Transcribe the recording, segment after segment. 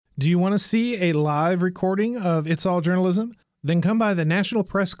Do you want to see a live recording of It's All Journalism? Then come by the National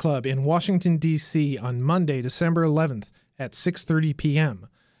Press Club in Washington, D.C. on Monday, December 11th at 6:30 p.m.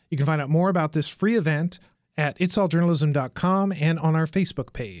 You can find out more about this free event at itsalljournalism.com and on our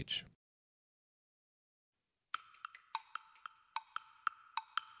Facebook page.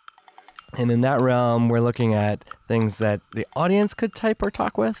 And in that realm, we're looking at things that the audience could type or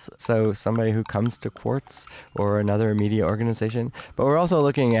talk with. So somebody who comes to Quartz or another media organization. But we're also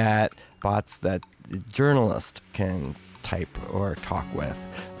looking at bots that the journalist can type or talk with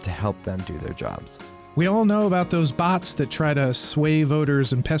to help them do their jobs. We all know about those bots that try to sway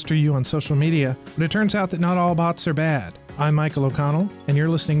voters and pester you on social media, but it turns out that not all bots are bad. I'm Michael O'Connell, and you're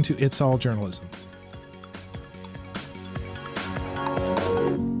listening to It's All Journalism.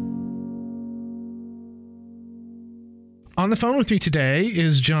 On the phone with me today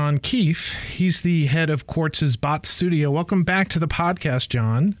is John Keefe. He's the head of Quartz Bot Studio. Welcome back to the podcast,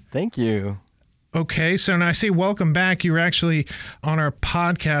 John. Thank you. Okay, so when I say welcome back, you were actually on our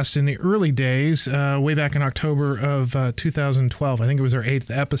podcast in the early days, way back in October of 2012. I think it was our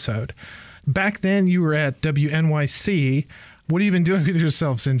 8th episode. Back then, you were at WNYC. What have you been doing with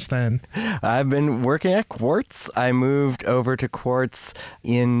yourself since then? I've been working at Quartz. I moved over to Quartz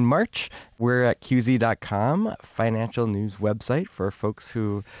in March. We're at QZ.com, financial news website for folks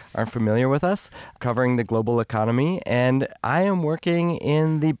who aren't familiar with us, covering the global economy. And I am working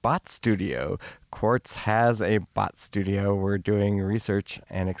in the bot studio. Quartz has a bot studio. We're doing research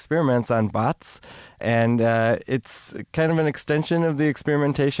and experiments on bots. And it's kind of an extension of the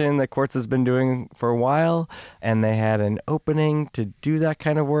experimentation that Quartz has been doing for a while. And they had an opening to do that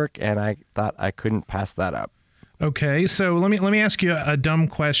kind of work. And I thought I couldn't pass that up. Okay, so let me ask you a dumb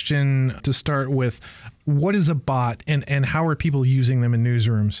question to start with. What is a bot, and how are people using them in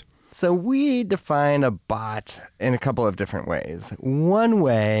newsrooms? So we define a bot in a couple of different ways. One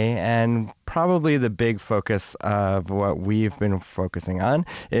way, and probably the big focus of what we've been focusing on,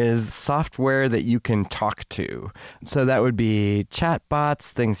 is software that you can talk to. So that would be chat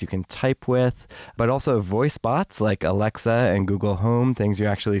bots, things you can type with, but also voice bots like Alexa and Google Home, things you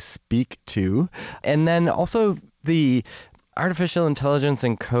actually speak to. And then also the artificial intelligence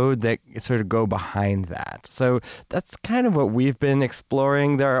and code that sort of go behind that. So that's kind of what we've been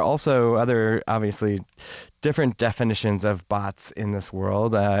exploring. There are also other, obviously, different definitions of bots in this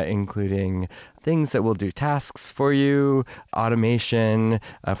world, including things that will do tasks for you, automation.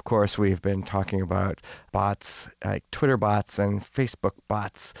 Of course, we've been talking about bots like Twitter bots and Facebook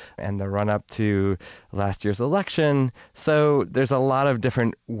bots and the run-up to last year's election. So there's a lot of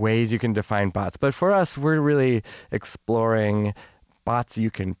different ways you can define bots. But for us, we're really exploring bots you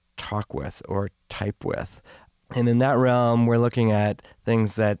can talk with or type with. And in that realm, we're looking at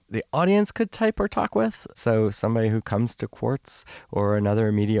things that the audience could type or talk with. So somebody who comes to Quartz or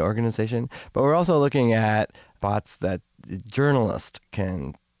another media organization. But we're also looking at bots that the journalist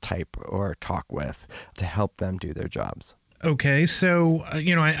can type or talk with to help them do their jobs. Okay, so, I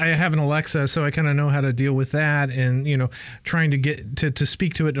have an Alexa, so I kind of know how to deal with that and, trying to get to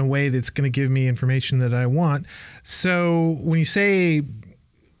speak to it in a way that's going to give me information that I want. So when you say,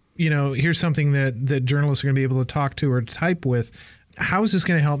 here's something that journalists are going to be able to talk to or type with, how is this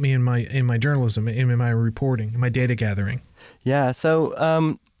going to help me in my journalism, in my reporting, in my data gathering? Yeah,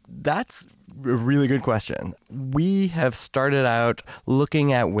 so that's a really good question. We have started out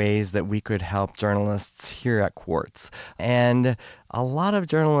looking at ways that we could help journalists here at Quartz. And a lot of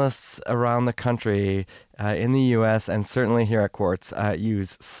journalists around the country, in the U.S. and certainly here at Quartz,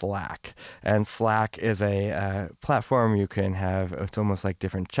 use Slack. And Slack is a platform you can have. It's almost like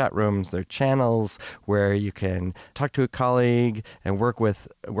different chat rooms. They're channels where you can talk to a colleague and work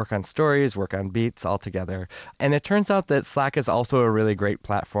on stories, work on beats all together. And it turns out that Slack is also a really great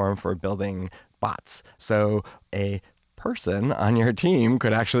platform for building bots. So a person on your team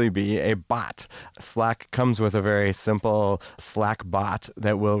could actually be a bot. Slack comes with a very simple Slack bot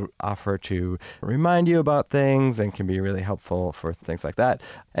that will offer to remind you about things and can be really helpful for things like that.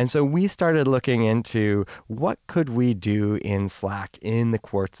 And so we started looking into what could we do in Slack in the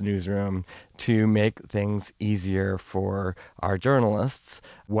Quartz newsroom to make things easier for our journalists.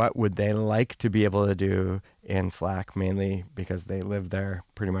 What would they like to be able to do in Slack, mainly because they live there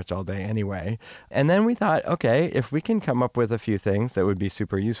pretty much all day anyway. And then we thought, okay, if we can come up with a few things that would be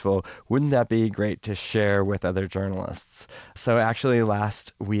super useful, wouldn't that be great to share with other journalists? So actually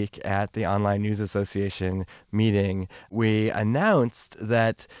last week at the Online News Association meeting, we announced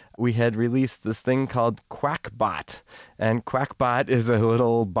that we had released this thing called Quartz Bot. And Quartz Bot is a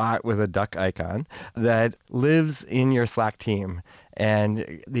little bot with a duck icon that lives in your Slack team.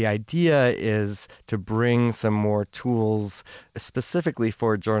 And the idea is to bring some more tools specifically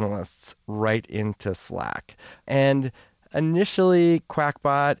for journalists right into Slack. And initially,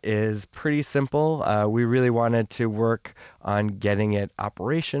 QuackBot is pretty simple. We really wanted to work on getting it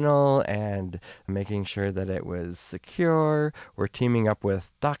operational and making sure that it was secure. We're teaming up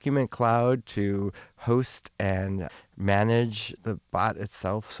with Document Cloud to host and manage the bot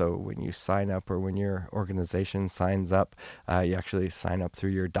itself. So when you sign up or when your organization signs up, you actually sign up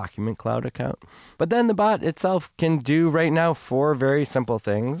through your Document Cloud account. But then the bot itself can do right now 4 very simple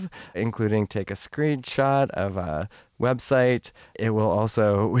things, including take a screenshot of a website. It will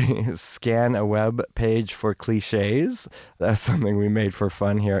also scan a web page for cliches. That's something we made for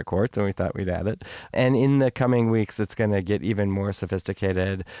fun here at Quartz, and we thought we'd add it. And in the coming weeks, it's going to get even more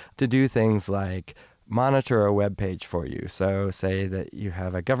sophisticated to do things like monitor a web page for you. So say that you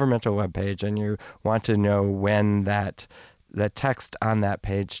have a governmental web page and you want to know when the text on that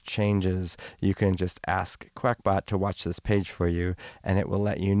page changes. You can just ask QuackBot to watch this page for you, and it will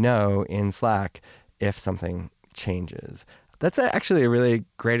let you know in Slack if something changes. That's actually a really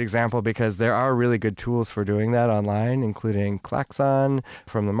great example because there are really good tools for doing that online, including Klaxon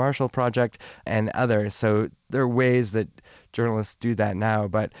from the Marshall Project and others. So there are ways that journalists do that now,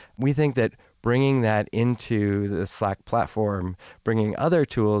 but we think that bringing that into the Slack platform, bringing other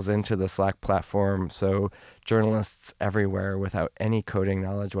tools into the Slack platform so journalists everywhere without any coding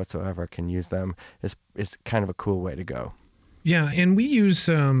knowledge whatsoever can use them is kind of a cool way to go. Yeah, and we use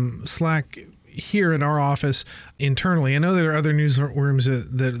Slack here in our office internally. I know there are other newsrooms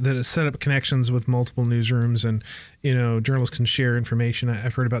that set up connections with multiple newsrooms, and journalists can share information.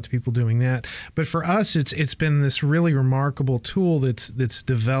 I've heard about the people doing that. But for us, it's been this really remarkable tool that's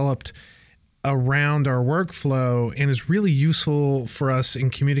developed around our workflow and is really useful for us in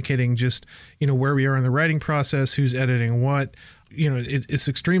communicating just where we are in the writing process, who's editing what. It's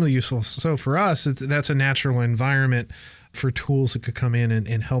extremely useful. So for us, that's a natural environment for tools that could come in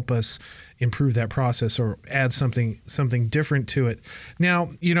and help us improve that process or add something different to it.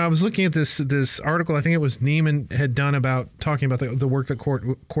 Now, I was looking at this article. I think it was Neiman had done about talking about the work that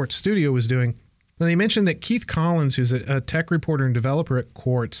Quartz Studio was doing. And they mentioned that Keith Collins, who's a tech reporter and developer at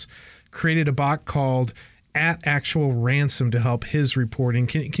Quartz, created a bot called @ActualRansom to help his reporting.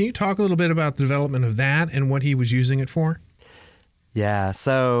 Can you talk a little bit about the development of that and what he was using it for? Yeah,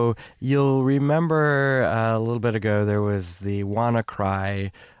 so you'll remember a little bit ago there was the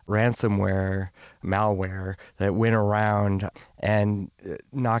WannaCry ransomware malware that went around and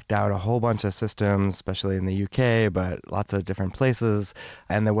knocked out a whole bunch of systems, especially in the UK, but lots of different places.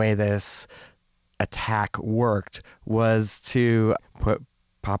 And the way this attack worked was to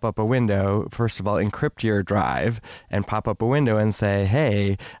pop up a window, first of all, encrypt your drive and pop up a window and say,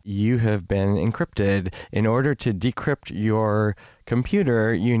 hey, you have been encrypted. In order to decrypt your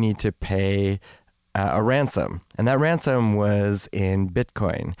computer, you need to pay a ransom. And that ransom was in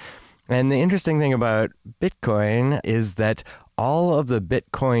Bitcoin. And the interesting thing about Bitcoin is that all of the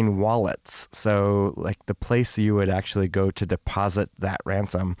Bitcoin wallets, so like the place you would actually go to deposit that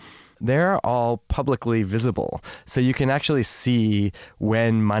ransom, they're all publicly visible. So you can actually see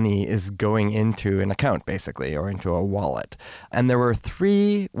when money is going into an account, basically, or into a wallet. And there were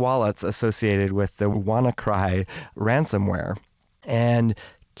 3 wallets associated with the WannaCry ransomware. And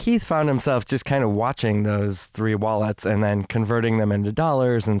Keith found himself just kind of watching those 3 wallets and then converting them into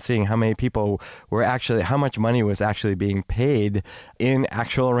dollars and seeing how many people how much money was actually being paid in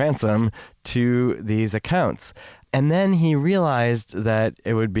actual ransom to these accounts. And then he realized that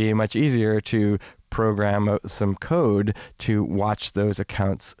it would be much easier to program some code to watch those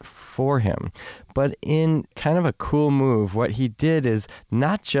accounts for him. But in kind of a cool move, what he did is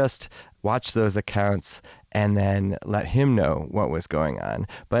not just watch those accounts and then let him know what was going on,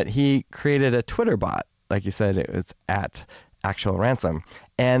 but he created a Twitter bot. Like you said, it was @ActualRansom.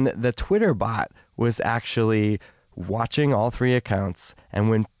 And the Twitter bot was actually watching all 3 accounts, and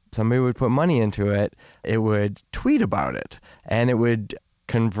when somebody would put money into it, it would tweet about it, and it would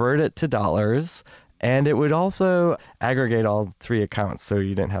convert it to dollars, and it would also aggregate all 3 accounts, so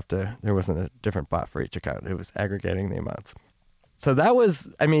you didn't have to, there wasn't a different bot for each account. It was aggregating the amounts. So that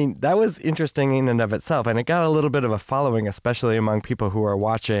was interesting in and of itself, and it got a little bit of a following, especially among people who are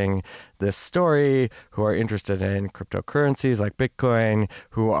watching this story, who are interested in cryptocurrencies like Bitcoin,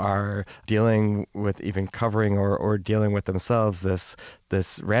 who are dealing with even covering or dealing with themselves this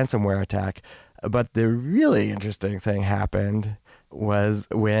ransomware attack. But the really interesting thing happened was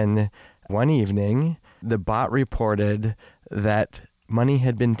when one evening the bot reported that money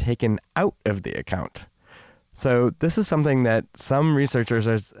had been taken out of the account. So this is something that some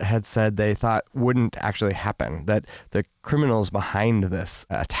researchers had said they thought wouldn't actually happen, that the criminals behind this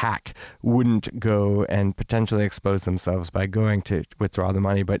attack wouldn't go and potentially expose themselves by going to withdraw the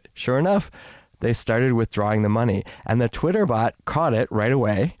money. But sure enough, they started withdrawing the money. And the Twitter bot caught it right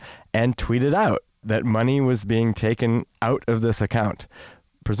away and tweeted out that money was being taken out of this account,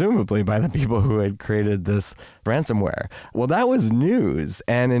 presumably by the people who had created this ransomware. Well, that was news.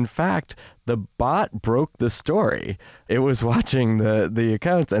 And in fact, the bot broke the story. It was watching the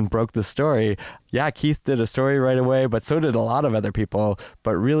accounts and broke the story. Yeah, Keefe did a story right away, but so did a lot of other people.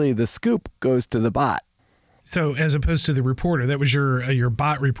 But really, the scoop goes to the bot. So as opposed to the reporter, that was your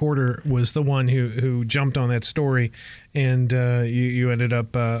bot reporter was the one who jumped on that story, and you ended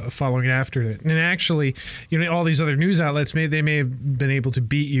up following after it. And actually, all these other news outlets may have been able to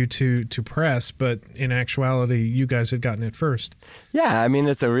beat you to press, but in actuality, you guys had gotten it first. Yeah, I mean,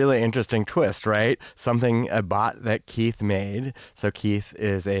 it's a really interesting twist, right? A bot that Keefe made. So Keefe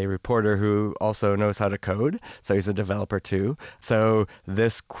is a reporter who also knows how to code, so he's a developer too. So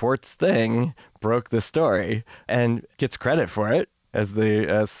this Quartz thing broke the story and gets credit for it as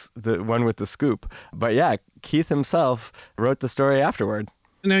the one with the scoop. But yeah, Keefe himself wrote the story afterward.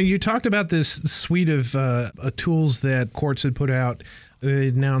 Now, you talked about this suite of tools that Quartz had put out. They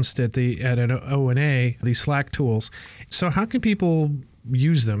announced at an O&A, these Slack tools. So how can people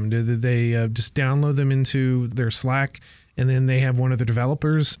use them? Do they just download them into their Slack, and then they have one of the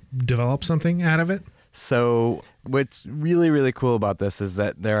developers develop something out of it? So what's really, really cool about this is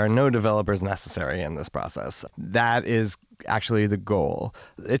that there are no developers necessary in this process. That is actually the goal.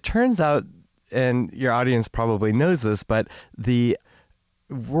 It turns out, and your audience probably knows this, but the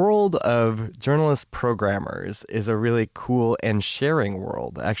world of journalist programmers is a really cool and sharing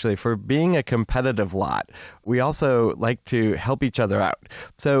world. Actually, for being a competitive lot, we also like to help each other out.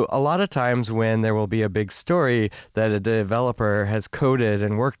 So a lot of times when there will be a big story that a developer has coded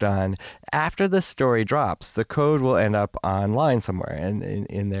and worked on, after the story drops, the code will end up online somewhere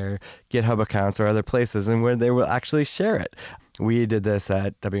in their GitHub accounts or other places, and where they will actually share it. We did this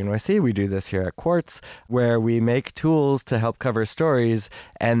at WNYC. We do this here at Quartz, where we make tools to help cover stories,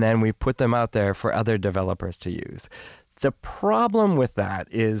 and then we put them out there for other developers to use. The problem with that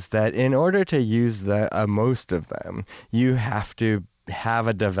is that in order to use most of them, you have to have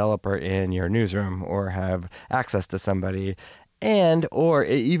a developer in your newsroom or have access to somebody. Or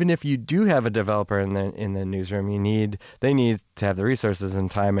even if you do have a developer in the newsroom, they need to have the resources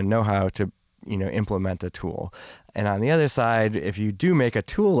and time and know-how to implement a tool. And on the other side, if you do make a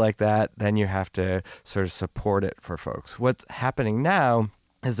tool like that, then you have to sort of support it for folks. What's happening now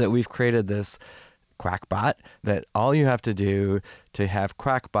is that we've created this QuackBot that all you have to do to have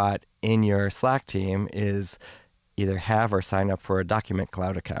QuackBot in your Slack team is either have or sign up for a Document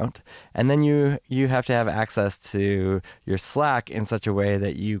Cloud account. And then you have to have access to your Slack in such a way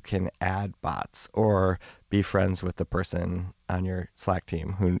that you can add bots or be friends with the person on your Slack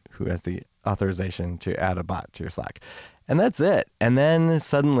team who has the authorization to add a bot to your Slack. And that's it. And then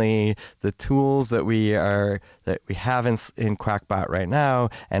suddenly the tools that we have in QuackBot right now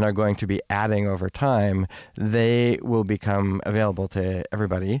and are going to be adding over time, they will become available to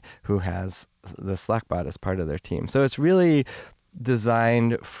everybody who has the Slack bot as part of their team. So it's really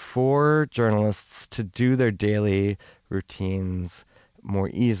designed for journalists to do their daily routines more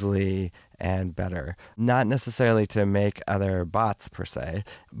easily and better. Not necessarily to make other bots per se,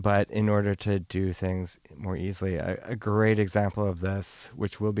 but in order to do things more easily. A great example of this,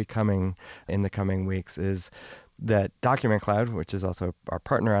 which will be coming in the coming weeks, is that Document Cloud, which is also our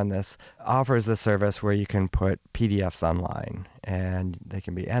partner on this, offers a service where you can put PDFs online and they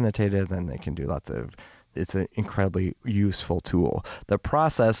can be annotated and they can do it's an incredibly useful tool. The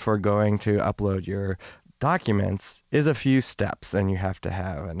process for going to upload your documents is a few steps, and you have to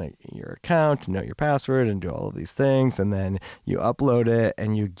have your account, know your password, and do all of these things, and then you upload it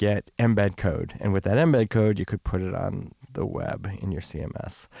and you get embed code, and with that embed code you could put it on the web in your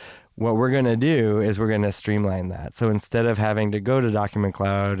CMS. What we're going to do is we're going to streamline that. So instead of having to go to Document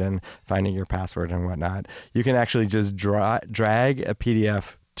Cloud and finding your password and whatnot, you can actually just drag a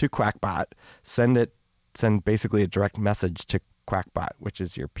PDF to QuackBot, send basically a direct message to QuackBot, which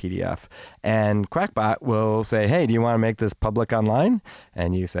is your PDF. And QuackBot will say, hey, do you want to make this public online?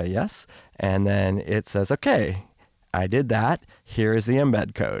 And you say yes. And then it says, okay, I did that. Here is the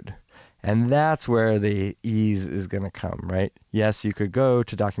embed code. And that's where the ease is going to come, right? Yes, you could go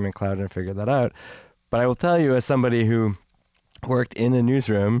to Document Cloud and figure that out. But I will tell you, as somebody who worked in a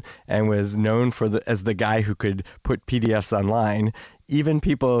newsroom and was known as the guy who could put PDFs online, even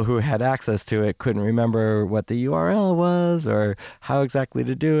people who had access to it couldn't remember what the URL was or how exactly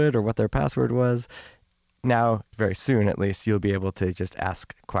to do it or what their password was. Now, very soon at least, you'll be able to just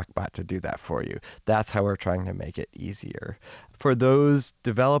ask QuackBot to do that for you. That's how we're trying to make it easier. For those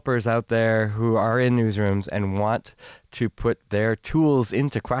developers out there who are in Newsrooms and want to put their tools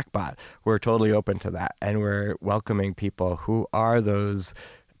into QuackBot, we're totally open to that. And we're welcoming people who are those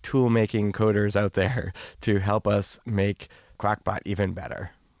tool-making coders out there to help us make QuackBot even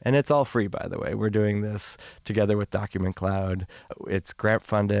better. And it's all free, by the way. We're doing this together with Document Cloud. It's grant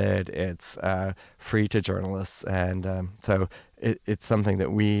funded. It's free to journalists. And so it's something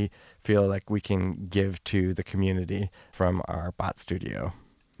that we feel like we can give to the community from our bot studio.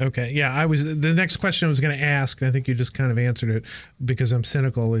 Okay. Yeah, the next question I was going to ask, and I think you just kind of answered it because I'm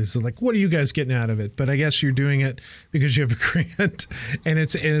cynical, is like, what are you guys getting out of it? But I guess you're doing it because you have a grant and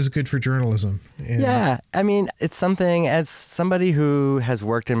it is good for journalism. And yeah. I mean, it's something, as somebody who has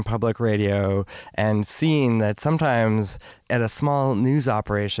worked in public radio and seen that sometimes at a small news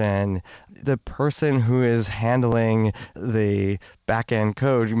operation, the person who is handling the back-end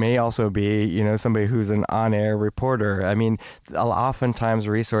code may also be, somebody who's an on-air reporter. I mean, oftentimes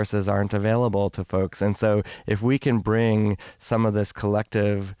resources aren't available to folks. And so if we can bring some of this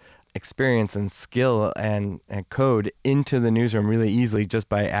collective experience and skill and code into the newsroom really easily just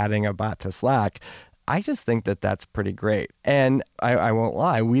by adding a bot to Slack, I just think that that's pretty great. And I won't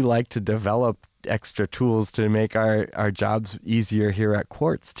lie, we like to develop extra tools to make our jobs easier here at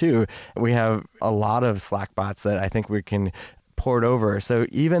Quartz too. We have a lot of Slack bots that I think we can port over. So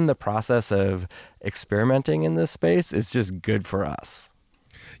even the process of experimenting in this space is just good for us.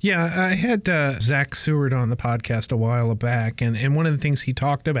 Yeah, I had Zach Seward on the podcast a while back, and one of the things he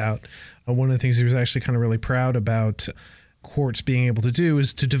talked about, one of the things he was actually kind of really proud about Quartz being able to do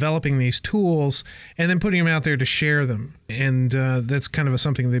is to developing these tools and then putting them out there to share them. And that's kind of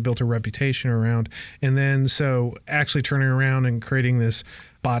something they built a reputation around. And then so actually turning around and creating this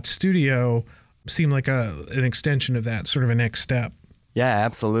bot studio seemed like an extension of that, sort of a next step. Yeah,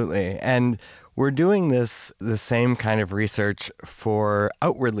 absolutely. And we're doing the same kind of research for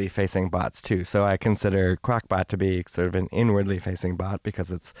outwardly facing bots too. So I consider QuackBot to be sort of an inwardly facing bot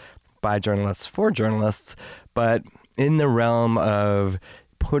because it's by journalists for journalists. But in the realm of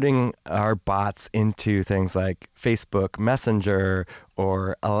putting our bots into things like Facebook Messenger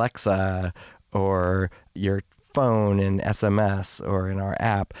or Alexa or your phone and SMS or in our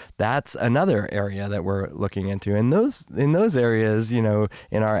app, that's another area that we're looking into. And in those areas, in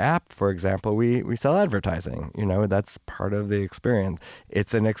our app, for example, we sell advertising. That's part of the experience.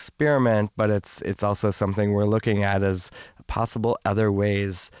 It's an experiment, but it's also something we're looking at as possible other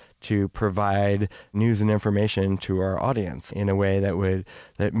ways to provide news and information to our audience in a way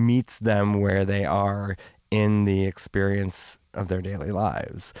that meets them where they are in the experience of their daily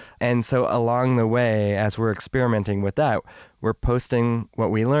lives. And so along the way, as we're experimenting with that, we're posting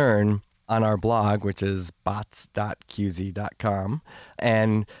what we learn on our blog, which is bots.qz.com.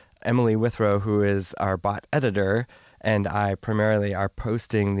 And Emily Withrow, who is our bot editor, and I primarily are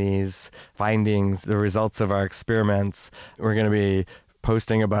posting these findings, the results of our experiments. We're going to be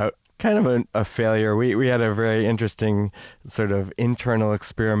posting about kind of a failure. We had a very interesting sort of internal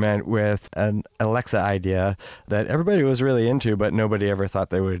experiment with an Alexa idea that everybody was really into, but nobody ever thought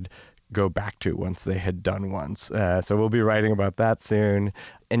they would go back to once they had done once. So we'll be writing about that soon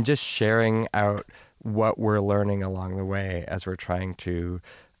and just sharing out what we're learning along the way as we're trying to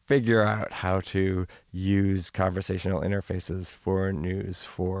figure out how to use conversational interfaces for news,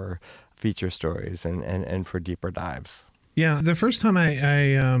 for feature stories, and for deeper dives. Yeah, the first time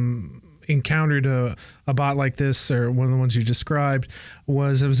I encountered a bot like this, or one of the ones you described, I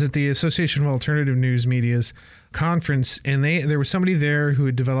was at the Association of Alternative News Media's conference, and there was somebody there who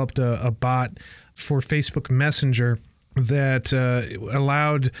had developed a bot for Facebook Messenger that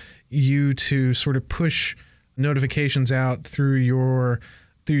allowed you to sort of push notifications out through your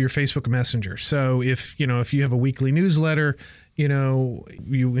Facebook Messenger. So if you have a weekly newsletter,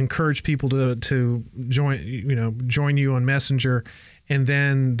 you encourage people to join you on Messenger, and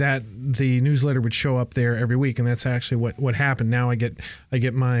then the newsletter would show up there every week. And that's actually what happened. Now I get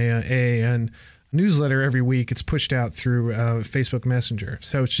my AAN newsletter every week. It's pushed out through Facebook Messenger.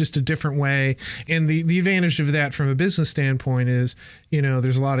 So it's just a different way. And the advantage of that from a business standpoint is,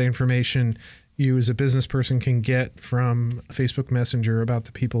 there's a lot of information you as a business person can get from Facebook Messenger about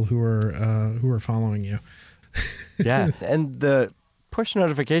the people who are following you. Yeah, and the push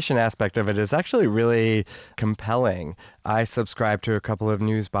notification aspect of it is actually really compelling. I subscribe to a couple of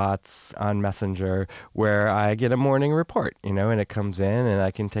news bots on Messenger where I get a morning report, and it comes in and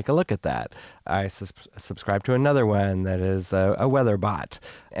I can take a look at that. I subscribe to another one that is a weather bot.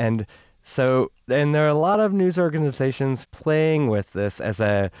 And there are a lot of news organizations playing with this as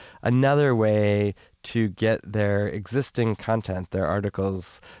another way to get their existing content, their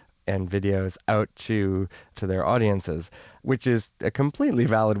articles and videos out to their audiences, which is a completely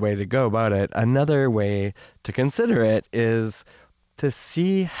valid way to go about it. Another way to consider it is to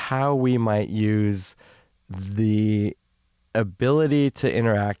see how we might use the ability to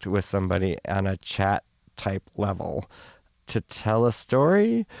interact with somebody on a chat type level to tell a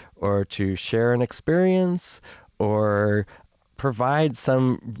story or to share an experience or provide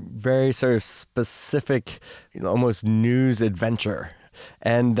some very sort of specific, almost news adventure.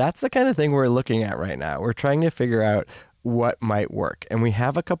 And that's the kind of thing we're looking at right now. We're trying to figure out what might work. And we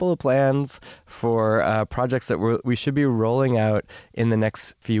have a couple of plans for projects that we should be rolling out in the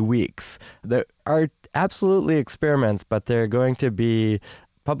next few weeks that are absolutely experiments, but they're going to be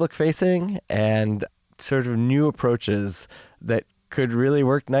public facing and sort of new approaches that could really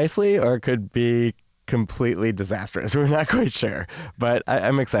work nicely or could be completely disastrous. We're not quite sure, but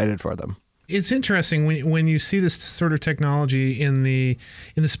I'm excited for them. It's interesting when you see this sort of technology in the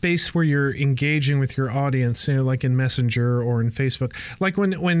space where you're engaging with your audience, like in Messenger or in Facebook. Like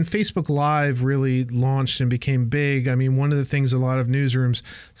when Facebook Live really launched and became big, I mean, one of the things a lot of newsrooms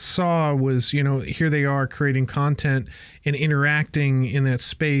saw was, here they are creating content and interacting in that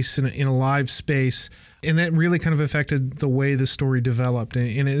space, in a live space. And that really kind of affected the way the story developed.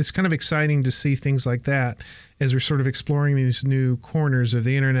 And it's kind of exciting to see things like that as we're sort of exploring these new corners of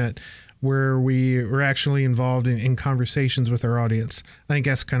the internet where we are actually involved in conversations with our audience. I think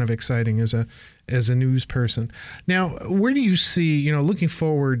that's kind of exciting as a news person. Now, where do you see, looking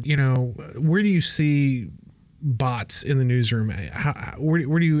forward, where do you see bots in the newsroom?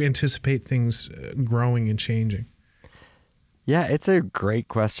 Where do you anticipate things growing and changing? Yeah, it's a great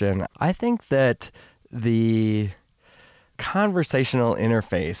question. I think that the conversational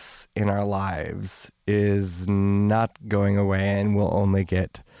interface in our lives is not going away and will only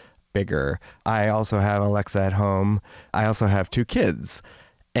get bigger. I also have Alexa at home. I also have 2 kids.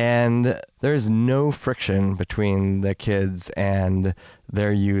 And there's no friction between the kids and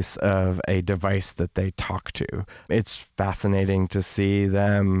their use of a device that they talk to. It's fascinating to see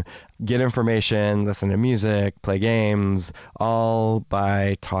them get information, listen to music, play games, all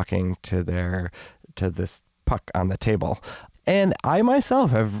by talking to this puck on the table. And I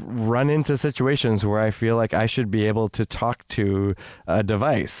myself have run into situations where I feel like I should be able to talk to a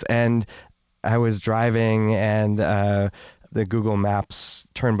device. And I was driving and the Google Maps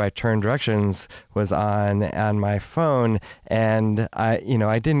turn-by-turn directions was on my phone, and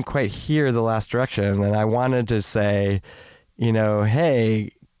I didn't quite hear the last direction, and I wanted to say,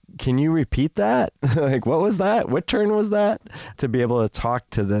 hey, can you repeat that? Like, what was that? What turn was that? To be able to talk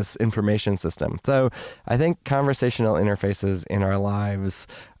to this information system. So I think conversational interfaces in our lives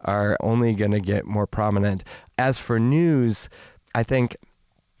are only going to get more prominent. As for news, I think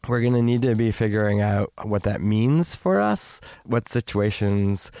we're going to need to be figuring out what that means for us. What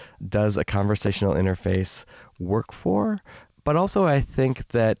situations does a conversational interface work for? But also I think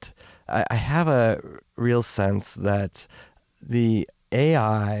that I have a real sense that the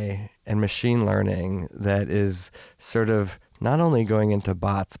AI and machine learning that is sort of not only going into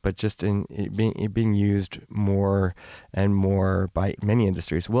bots, but just in being used more and more by many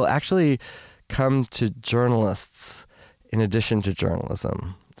industries will actually come to journalists in addition to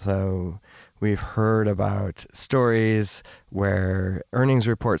journalism. So we've heard about stories where earnings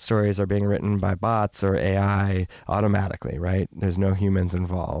report stories are being written by bots or AI automatically, right? There's no humans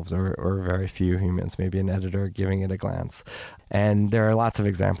involved or very few humans, maybe an editor giving it a glance. And there are lots of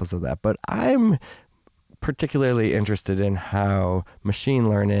examples of that. But I'm particularly interested in how machine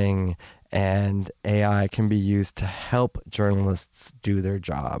learning and AI can be used to help journalists do their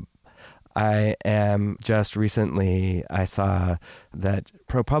job. I saw that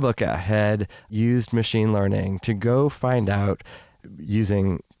ProPublica had used machine learning to go find out,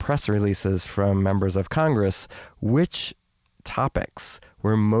 using press releases from members of Congress, which topics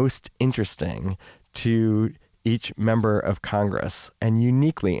were most interesting to each member of Congress and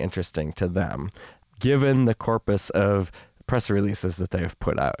uniquely interesting to them, given the corpus of press releases that they have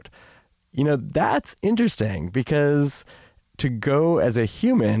put out. That's interesting because to go as a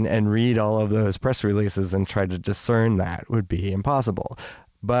human and read all of those press releases and try to discern that would be impossible.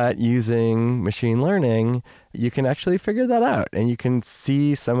 But using machine learning, you can actually figure that out and you can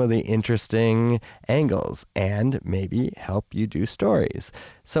see some of the interesting angles and maybe help you do stories.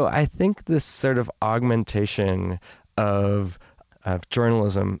 So I think this sort of augmentation of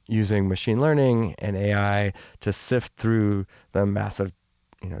journalism using machine learning and AI to sift through the massive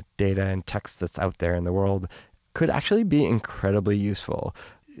data and text that's out there in the world could actually be incredibly useful.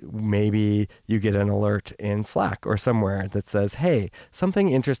 Maybe you get an alert in Slack or somewhere that says, hey, something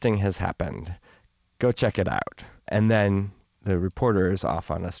interesting has happened. Go check it out. And then the reporter is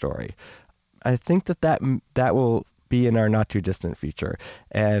off on a story. I think that will be in our not too distant future.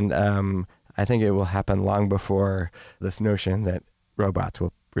 And I think it will happen long before this notion that robots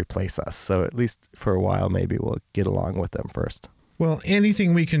will replace us. So at least for a while, maybe we'll get along with them first. Well,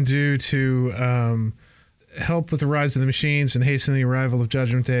 anything we can do to help with the rise of the machines and hasten the arrival of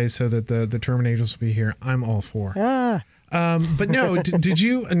Judgment Day so that the Terminators will be here, I'm all for. But no, did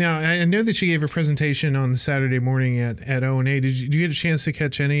you? Now, I know that you gave a presentation on Saturday morning at O&A. Did you get a chance to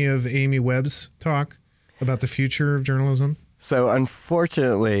catch any of Amy Webb's talk about the future of journalism? So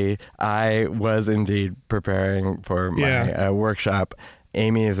unfortunately, I was indeed preparing for my workshop.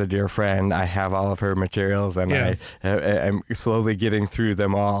 Amy is a dear friend. I have all of her materials, and I'm slowly getting through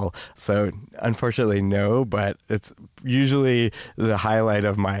them all. So unfortunately, no, but it's usually the highlight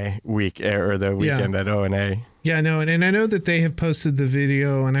of my week or the weekend at O&A. Yeah, no, and I know that they have posted the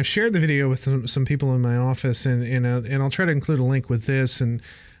video, and I've shared the video with some people in my office, and I'll try to include a link with this. And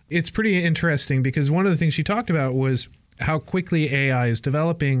it's pretty interesting because one of the things she talked about was how quickly AI is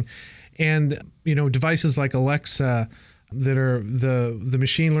developing, and devices like Alexa that are the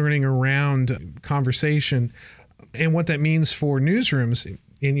machine learning around conversation, and what that means for newsrooms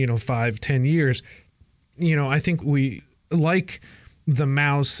in 5-10 years. I think we like the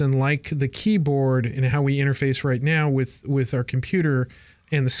mouse and like the keyboard and how we interface right now with our computer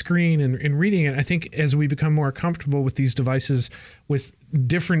and the screen and reading it. I think as we become more comfortable with these devices, with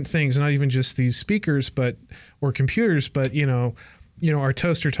different things, not even just these speakers or computers, but our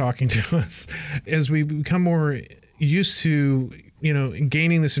toaster talking to us, as we become more used to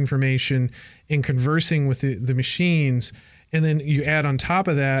gaining this information and conversing with the machines, and then you add on top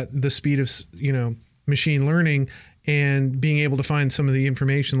of that the speed of machine learning and being able to find some of the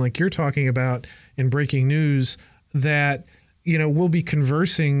information like you're talking about in breaking news, that we'll be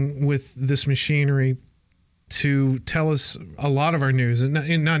conversing with this machinery to tell us a lot of our news, and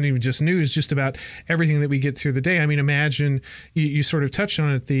not even just news, just about everything that we get through the day. I mean, imagine you sort of touched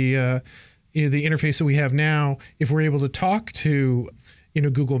on it, the interface that we have now. If we're able to talk to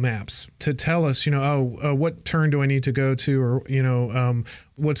Google Maps to tell us what turn do I need to go to, or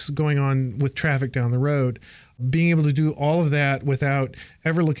what's going on with traffic down the road, being able to do all of that without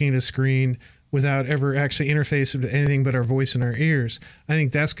ever looking at a screen, without ever actually interfacing with anything but our voice and our ears, I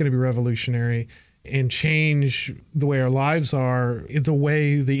think that's going to be revolutionary and change the way our lives are, the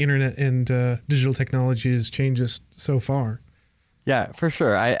way the internet and digital technology has changed us so far. Yeah, for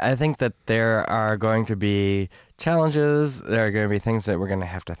sure. I think that there are going to be challenges. There are going to be things that we're going to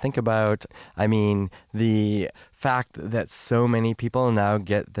have to think about. I mean, the fact that so many people now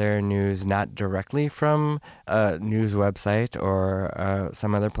get their news not directly from a news website or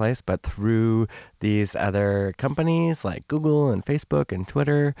some other place, but through these other companies like Google and Facebook and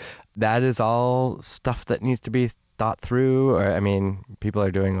Twitter, that is all stuff that needs to be thought through. Or, I mean, people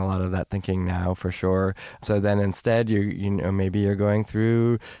are doing a lot of that thinking now for sure. So then instead, maybe you're going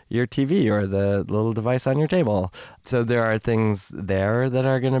through your TV or the little device on your table. So there are things there that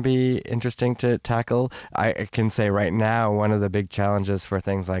are going to be interesting to tackle. I can say right now, one of the big challenges for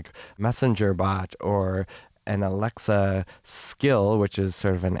things like Messenger Bot or an Alexa skill, which is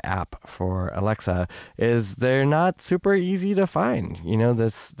sort of an app for Alexa, is they're not super easy to find.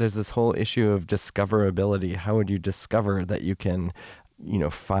 There's this whole issue of discoverability. How would you discover that you can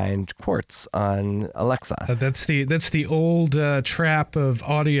find Quartz on Alexa? That's the old trap of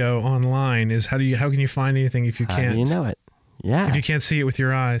audio online, is how can you find anything if you can't? How do you know it? Yeah. If you can't see it with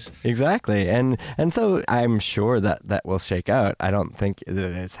your eyes. Exactly. And so I'm sure that will shake out. I don't think that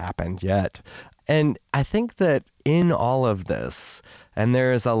it's happened yet. And I think that in all of this, and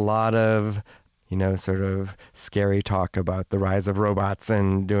there is a lot of, sort of scary talk about the rise of robots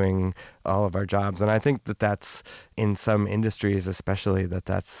and doing all of our jobs. And I think that that's, in some industries especially,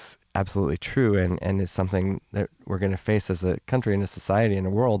 that's absolutely true and is something that we're going to face as a country and a society and a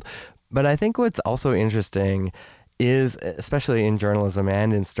world. But I think what's also interesting is, especially in journalism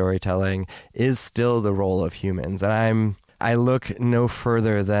and in storytelling, is still the role of humans. And I look no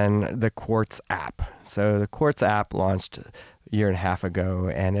further than the Quartz app. So the Quartz app launched a year and a half ago,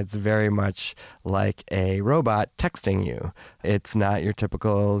 and it's very much like a robot texting you. It's not your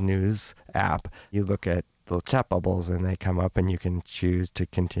typical news app. You look at little chat bubbles and they come up and you can choose to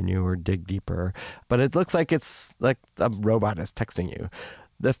continue or dig deeper. But it looks like it's like a robot is texting you.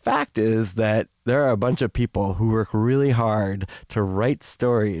 The fact is that there are a bunch of people who work really hard to write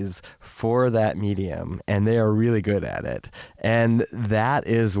stories for that medium, and they are really good at it. And that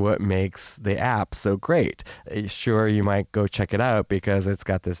is what makes the app so great. Sure, you might go check it out because it's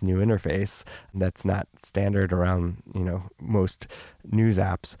got this new interface that's not standard around, most news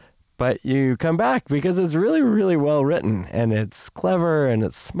apps. but you come back because it's really, really well written, and it's clever, and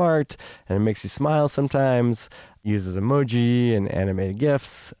it's smart, and it makes you smile sometimes, uses emoji and animated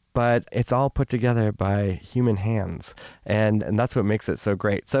GIFs, but it's all put together by human hands, and that's what makes it so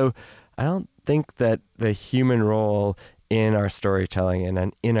great. So I don't think that the human role in our storytelling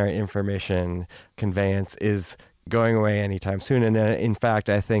and in our information conveyance is going away anytime soon. And in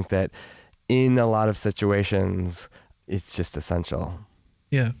fact, I think that in a lot of situations, it's just essential.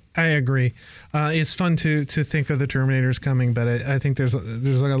 Yeah, I agree. It's fun to think of the Terminators coming, but I think there's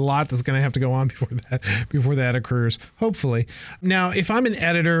like a lot that's going to have to go on before that occurs. Hopefully. Now, if I'm an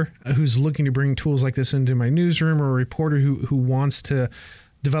editor who's looking to bring tools like this into my newsroom, or a reporter who wants to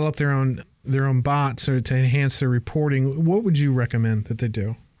develop their own bots or to enhance their reporting, what would you recommend that they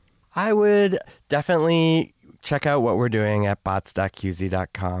do? I would definitely check out what we're doing at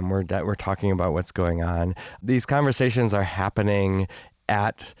bots.qz.com. We're talking about what's going on. These conversations are happening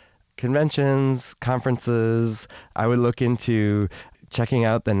at conventions, conferences. I would look into checking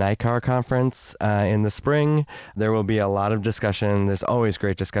out the NICAR conference in the spring. There will be a lot of discussion. There's always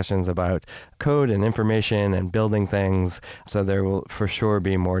great discussions about code and information and building things. So there will for sure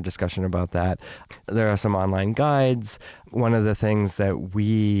be more discussion about that. There are some online guides. One of the things that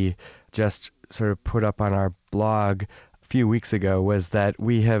we just sort of put up on our blog a few weeks ago was that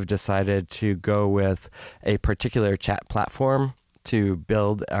we have decided to go with a particular chat platform to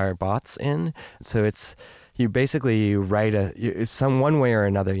build our bots in. So it's you basically write one way or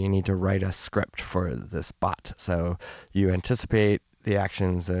another, you need to write a script for this bot. So you anticipate the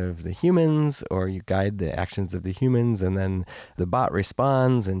actions of the humans, or you guide the actions of the humans, and then the bot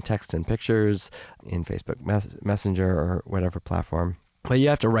responds in text and pictures in Facebook Messenger or whatever platform. But you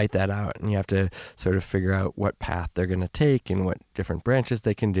have to write that out, and you have to sort of figure out what path they're going to take and what different branches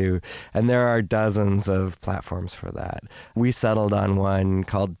they can do. And there are dozens of platforms for that. We settled on one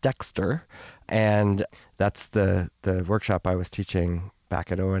called Dexter, and that's the workshop I was teaching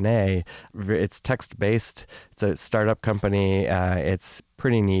back at ONA. It's text-based. It's a startup company. It's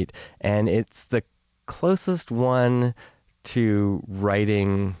pretty neat, and it's the closest one to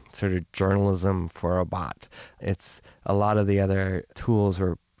writing sort of journalism for a bot. It's a lot of the other tools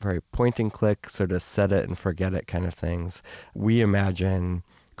are very point and click, sort of set it and forget it kind of things. We imagine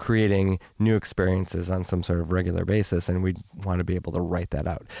creating new experiences on some sort of regular basis, and we want to be able to write that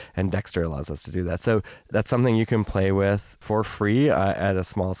out. And Dexter allows us to do that. So that's something you can play with for free at a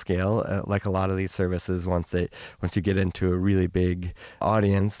small scale. Like a lot of these services, once you get into a really big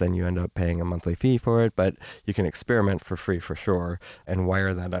audience, then you end up paying a monthly fee for it. But you can experiment for free for sure and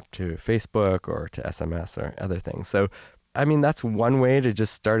wire that up to Facebook or to SMS or other things. So I mean, that's one way to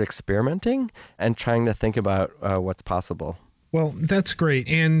just start experimenting and trying to think about what's possible. Well, that's great,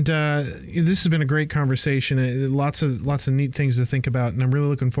 and this has been a great conversation. Lots of neat things to think about, and I'm really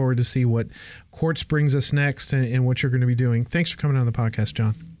looking forward to see what Quartz brings us next and what you're going to be doing. Thanks for coming on the podcast,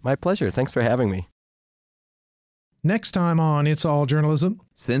 John. My pleasure. Thanks for having me. Next time on It's All Journalism.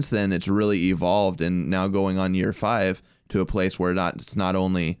 Since then, it's really evolved, and now going on year 5 to a place where it's not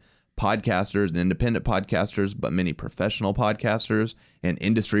only podcasters and independent podcasters, but many professional podcasters and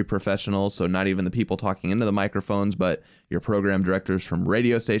industry professionals. So not even the people talking into the microphones, but your program directors from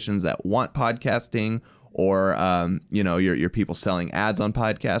radio stations that want podcasting, or your people selling ads on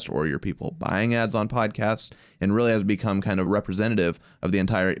podcasts, or your people buying ads on podcasts, and really has become kind of representative of the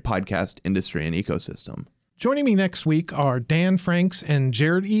entire podcast industry and ecosystem. Joining me next week are Dan Franks and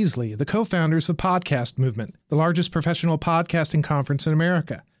Jared Easley, the co-founders of Podcast Movement, the largest professional podcasting conference in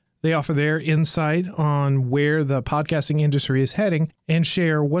America. They offer their insight on where the podcasting industry is heading and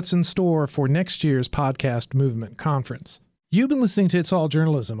share what's in store for next year's Podcast Movement Conference. You've been listening to It's All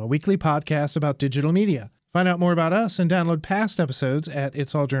Journalism, a weekly podcast about digital media. Find out more about us and download past episodes at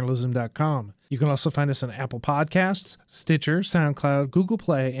itsalljournalism.com. You can also find us on Apple Podcasts, Stitcher, SoundCloud, Google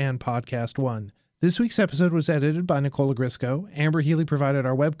Play, and Podcast One. This week's episode was edited by Nicola Grisco. Amber Healy provided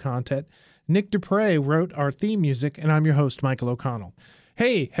our web content. Nick Dupre wrote our theme music, and I'm your host, Michael O'Connell.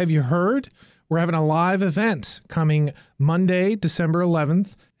 Hey, have you heard? We're having a live event coming Monday, December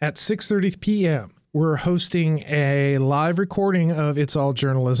 11th at 6:30 p.m. We're hosting a live recording of It's All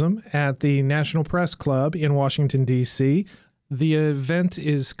Journalism at the National Press Club in Washington, D.C. The event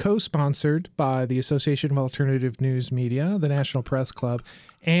is co-sponsored by the Association of Alternative News Media, the National Press Club,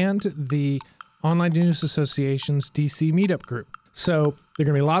 and the Online News Association's D.C. Meetup Group. So there are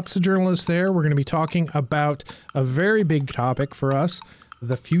going to be lots of journalists there. We're going to be talking about a very big topic for us,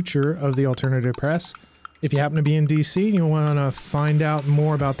 the future of the alternative press. If you happen to be in DC and you want to find out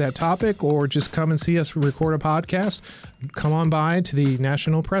more about that topic, or just come and see us record a podcast, come on by to the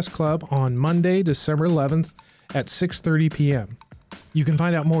National Press Club on Monday, December 11th at 6:30 p.m. You can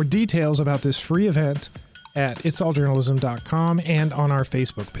find out more details about this free event at itsalljournalism.com and on our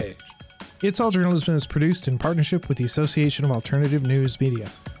Facebook page. It's All Journalism is produced in partnership with the Association of Alternative News Media.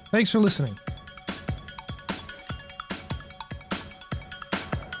 Thanks for listening.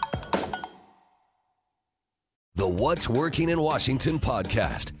 The What's Working in Washington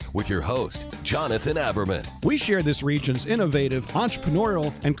podcast with your host, Jonathan Aberman. We share this region's innovative,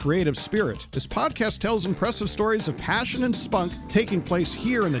 entrepreneurial, and creative spirit. This podcast tells impressive stories of passion and spunk taking place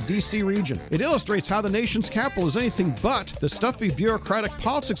here in the D.C. region. It illustrates how the nation's capital is anything but the stuffy, bureaucratic,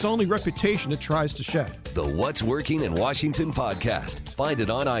 politics-only reputation it tries to shed. The What's Working in Washington podcast. Find it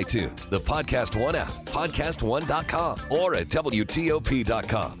on iTunes, the Podcast One app, podcastone.com, or at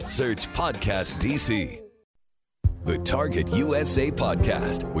WTOP.com. Search Podcast DC. The Target USA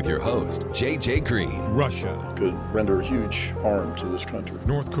podcast with your host, JJ Green. Russia could render huge harm to this country.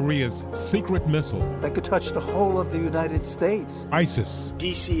 North Korea's secret missile that could touch the whole of the United States. ISIS.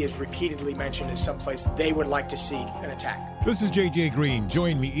 DC is repeatedly mentioned as someplace they would like to see an attack. This is JJ Green.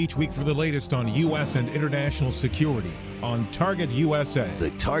 Join me each week for the latest on U.S. and international security on Target USA.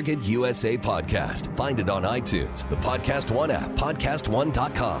 The Target USA podcast. Find it on iTunes, the Podcast One app,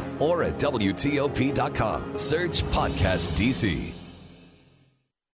 podcastone.com, or at WTOP.com. Search Podcast DC.